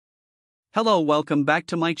Hello, welcome back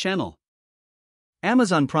to my channel.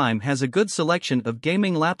 Amazon Prime has a good selection of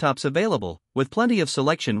gaming laptops available, with plenty of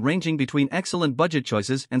selection ranging between excellent budget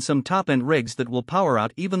choices and some top-end rigs that will power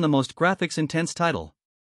out even the most graphics-intense title.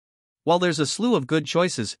 While there's a slew of good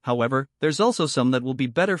choices, however, there's also some that will be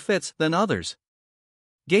better fits than others.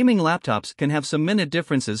 Gaming laptops can have some minute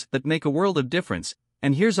differences that make a world of difference,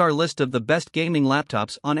 and here's our list of the best gaming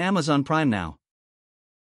laptops on Amazon Prime now.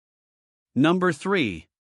 Number 3.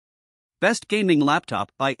 Best Gaming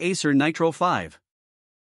Laptop by Acer Nitro 5.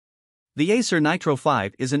 The Acer Nitro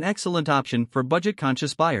 5 is an excellent option for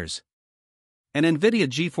budget-conscious buyers. An NVIDIA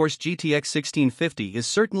GeForce GTX 1650 is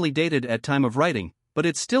certainly dated at time of writing, but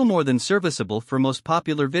it's still more than serviceable for most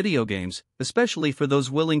popular video games, especially for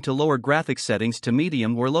those willing to lower graphics settings to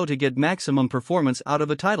medium or low to get maximum performance out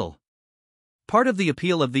of a title. Part of the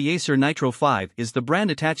appeal of the Acer Nitro 5 is the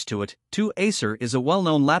brand attached to it. Acer is a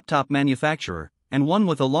well-known laptop manufacturer, and one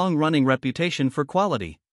with a long-running reputation for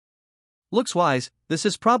quality. Looks-wise, this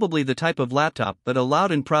is probably the type of laptop that a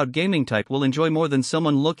loud and proud gaming type will enjoy more than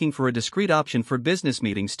someone looking for a discreet option for business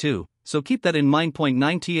meetings too, so keep that in mind.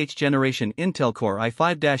 9th generation Intel Core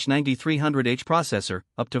i5-9300H processor,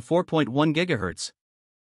 up to 4.1 GHz.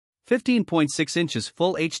 15.6 inches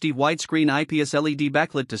Full HD widescreen IPS LED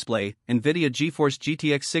backlit display, NVIDIA GeForce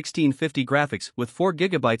GTX 1650 graphics with 4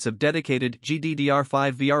 GB of dedicated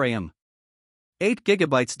GDDR5 VRAM. 8 GB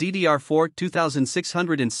DDR4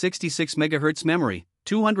 2666 MHz memory,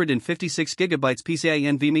 256 GB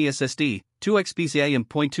PCIe NVMe SSD, 2x PCIe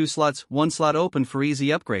M.2 slots, 1 slot open for easy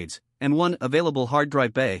upgrades, and 1 available hard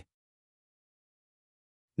drive bay.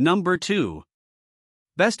 Number 2.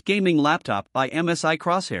 Best Gaming Laptop by MSI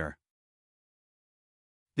Crosshair.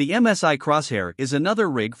 The MSI Crosshair is another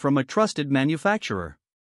rig from a trusted manufacturer.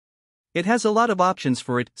 It has a lot of options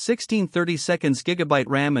for it, 1630 GB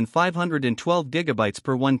RAM and 512 GB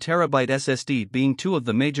per 1 TB SSD being two of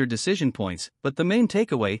the major decision points, but the main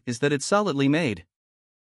takeaway is that it's solidly made.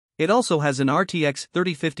 It also has an RTX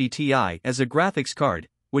 3050 Ti as a graphics card,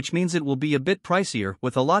 which means it will be a bit pricier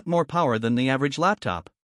with a lot more power than the average laptop.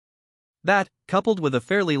 That, coupled with a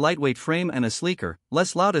fairly lightweight frame and a sleeker,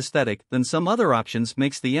 less loud aesthetic than some other options,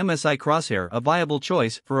 makes the MSI Crosshair a viable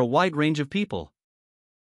choice for a wide range of people.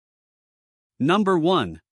 Number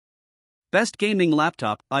 1. Best Gaming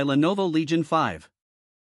Laptop by Lenovo Legion 5.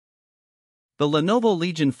 The Lenovo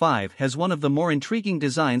Legion 5 has one of the more intriguing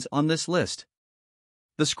designs on this list.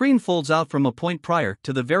 The screen folds out from a point prior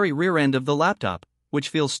to the very rear end of the laptop, which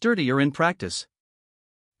feels sturdier in practice.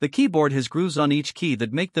 The keyboard has grooves on each key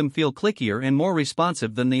that make them feel clickier and more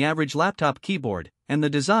responsive than the average laptop keyboard, and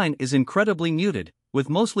the design is incredibly muted, with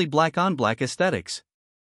mostly black-on-black aesthetics.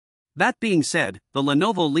 That being said, the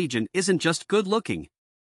Lenovo Legion isn't just good-looking.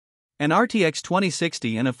 An RTX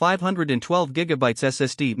 2060 and a 512 GB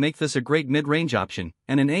SSD make this a great mid-range option,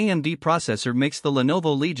 and an AMD processor makes the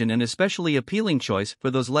Lenovo Legion an especially appealing choice for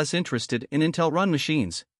those less interested in Intel-run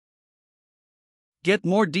machines. Get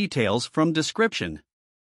more details from description.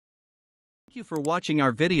 Thank you for watching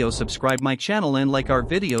our video. Subscribe my channel and like our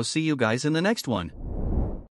video. See you guys in the next one.